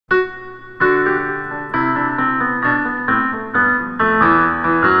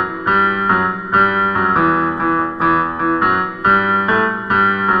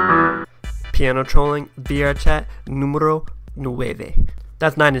piano trolling VRChat numero 9.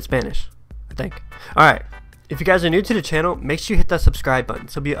 That's 9 in Spanish, I think. Alright, if you guys are new to the channel, make sure you hit that subscribe button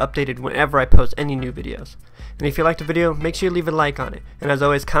so you'll be updated whenever I post any new videos. And if you liked the video, make sure you leave a like on it. And as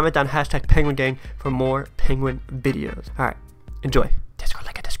always, comment down hashtag Penguin Gang for more penguin videos. Alright, enjoy. Discord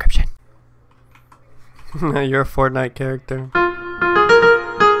link in description. You're a Fortnite character.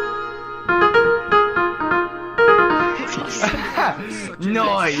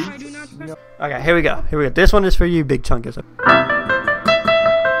 Nice. Okay, here we go. Here we go. This one is for you, Big Chunkus.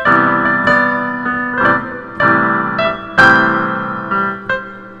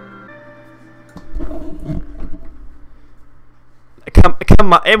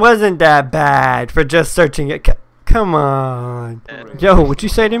 Come on, it wasn't that bad for just searching it. Come on. Yo, what'd you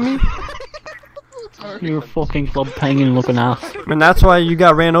say to me? You're a fucking club penguin looking ass. And that's why you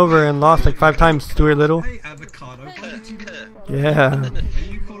got ran over and lost like 5 times, Stuart Little. Yeah.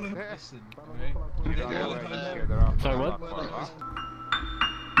 Sorry, what?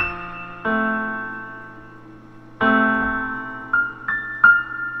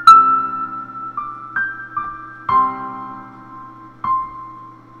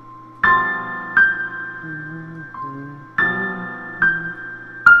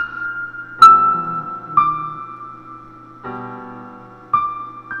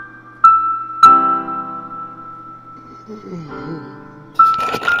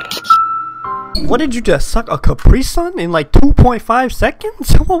 What did you just suck? A Capri Sun in like 2.5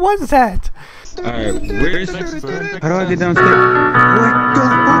 seconds? What was that? Alright, where's How do I get downstairs? What the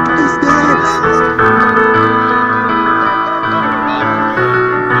fuck is that?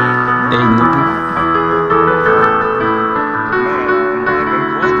 Hey, nigga.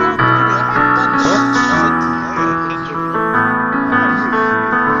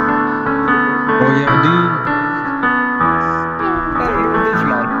 Oh yeah, dude.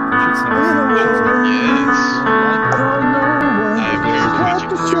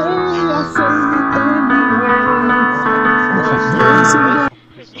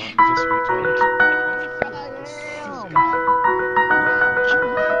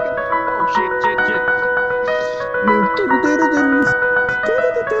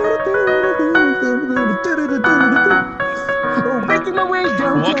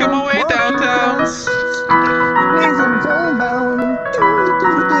 Walking my way downtown.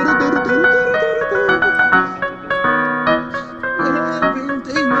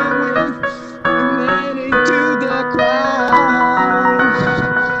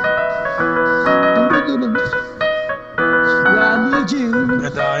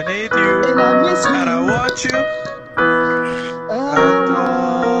 And I need you, and I want you.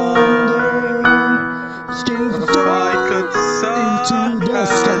 If I could suck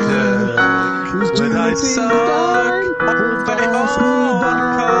when I suck on my own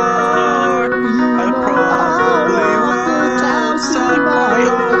car, I probably would suck my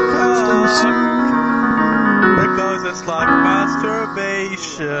own car because it's like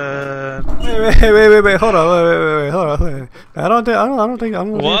masturbation. Wait, hold on, I don't think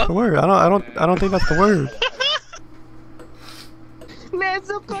that's the word. I don't think that's the word.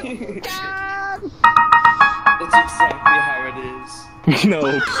 That's exactly how it is. No,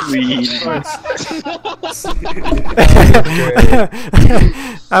 please.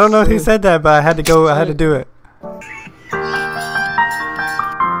 I don't know if he said that, but I had to do it.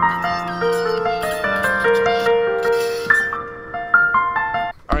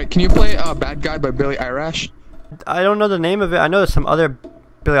 Alright, can you play Bad Guy by Billie Eilish? I don't know the name of it. I know there's some other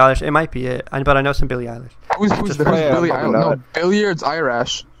Billie Eilish. It might be it, but I know some Billie Eilish. Who's Billie Eilish? No, Billiards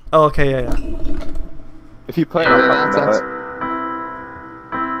Irish. Oh, okay, yeah. If you play,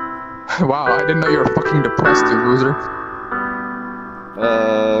 Wow, I didn't know you were fucking depressed, you loser.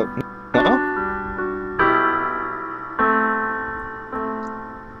 no?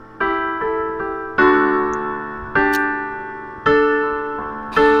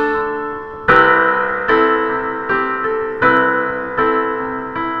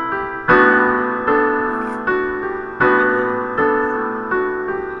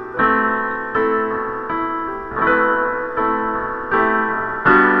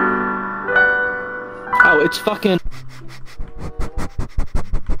 Oh, it's fucking.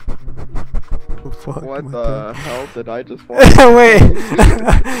 Oh, fuck, What the hell did I just watch? Wait.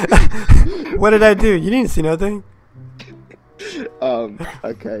 What did I do? You didn't see nothing?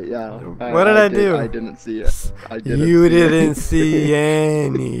 Okay, yeah. What did I do? I didn't see it. You didn't see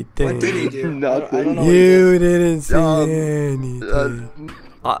anything. What did he do? Nothing. You didn't see anything.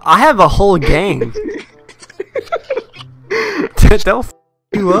 I have a whole gang. They'll f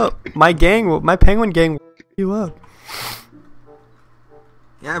you up. My gang, my penguin gang will f you up.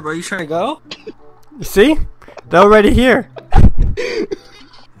 Yeah, bro, you trying to go? You see? They're already here.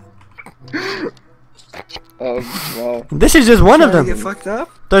 Well. This is just one of them. Get fucked up?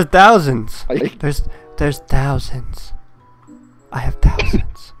 There's thousands. There's thousands. I have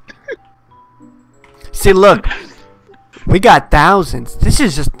thousands. See, look. We got thousands. This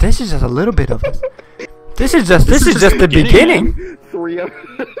is just a little bit of it. This is just the beginning.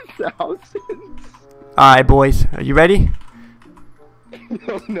 3,000. Alright, boys. Are you ready?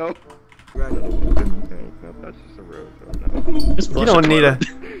 No. Right. That's just a rose. No. You don't need a...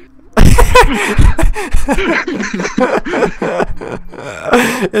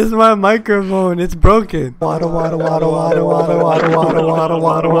 It's my microphone. It's broken. Water, water, water, water, water, water, water, water,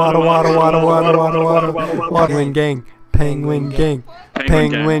 water, water, water, water, water, water, water, Penguin gang. Penguin gang.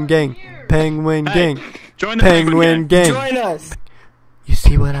 Penguin gang. Penguin gang. Join the Penguin gang. Join us! You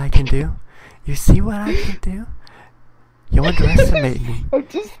see what I can do? You see what I can do? You underestimate me.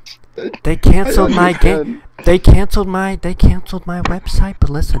 They canceled my game. They canceled my website. But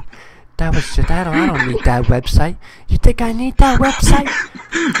listen, that was just I don't need that website. You think I need that website?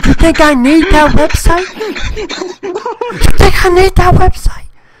 You think I need that website? You think I need that website?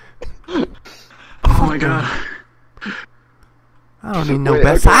 Oh my god. I don't need no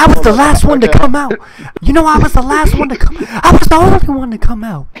website. I was the last one to come out. You know I was the last one to come. I was the only one to come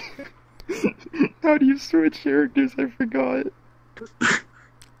out. How do you switch characters? I forgot.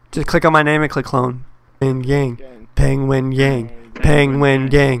 Just click on my name and click clone. Penguin gang. Penguin gang. Penguin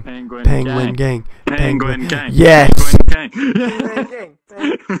gang. Penguin gang. Penguin gang. Yes.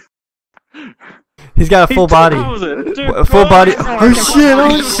 He's got a full body. Full body. Oh shit!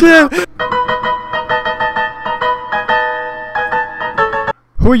 Oh shit!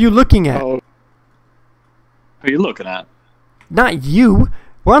 Who are you looking at? Who are you looking at? Not you.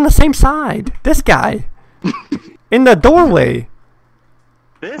 We're on the same side. This guy. In the doorway.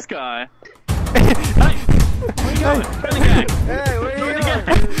 This guy? Hey! Where you going? Join the gang! Hey, where Join you the gang!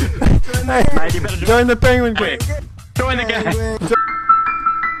 Hey, Alright, you better join the penguin gang. Join the gang!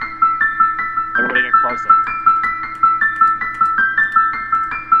 Everybody get closer.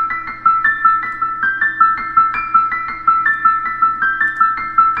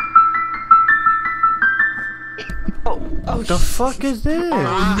 What the fuck is this?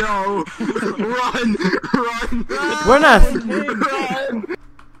 No! Run! Run! We're not.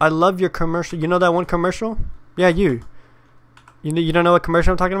 I love your commercial. You know that one commercial? Yeah, you. You don't know what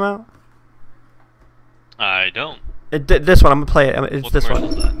commercial I'm talking about? I don't. This one. I'm gonna play it. It's What this commercial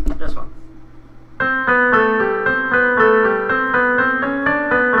one. is that? This one.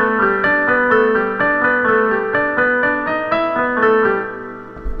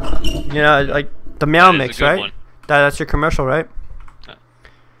 You know, like the meow That is a mix, good right? one. That's your commercial, right?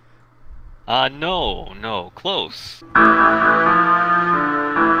 No, close.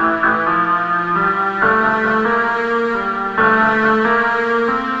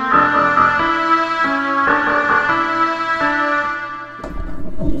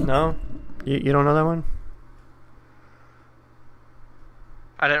 No? You don't know that one?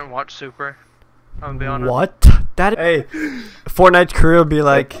 I didn't watch Super. I'm gonna be honest. What? That hey, Fortnite's career will be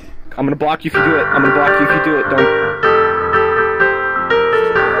like. I'm gonna block you if you do it. I'm gonna block you if you do it. Don't. Oh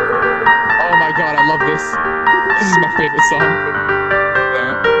my god, I love this. This is my favorite song.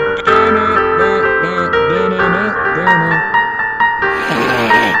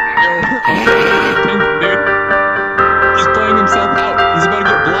 Dude, he's playing himself out. He's about to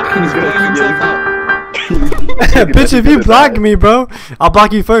get blocked and he's playing himself out. Bitch, if you block me, bro, I'll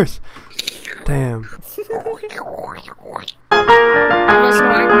block you first. Damn.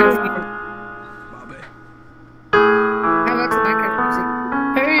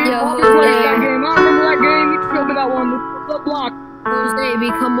 Jose,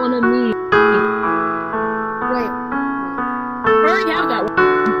 become one of me. Wait. I already have that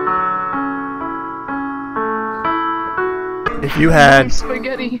one. If you had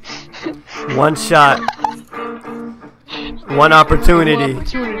Spaghetti. one shot, one opportunity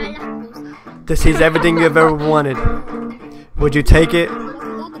to seize everything you've ever wanted, would you take it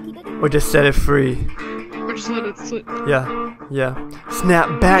or just set it free? Or just let it slip. Yeah.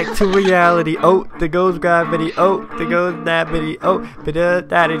 Snap back to reality. Oh, there goes gravity. Oh, there goes gravity. Oh,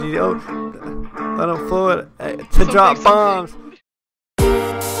 on the floor to drop bombs.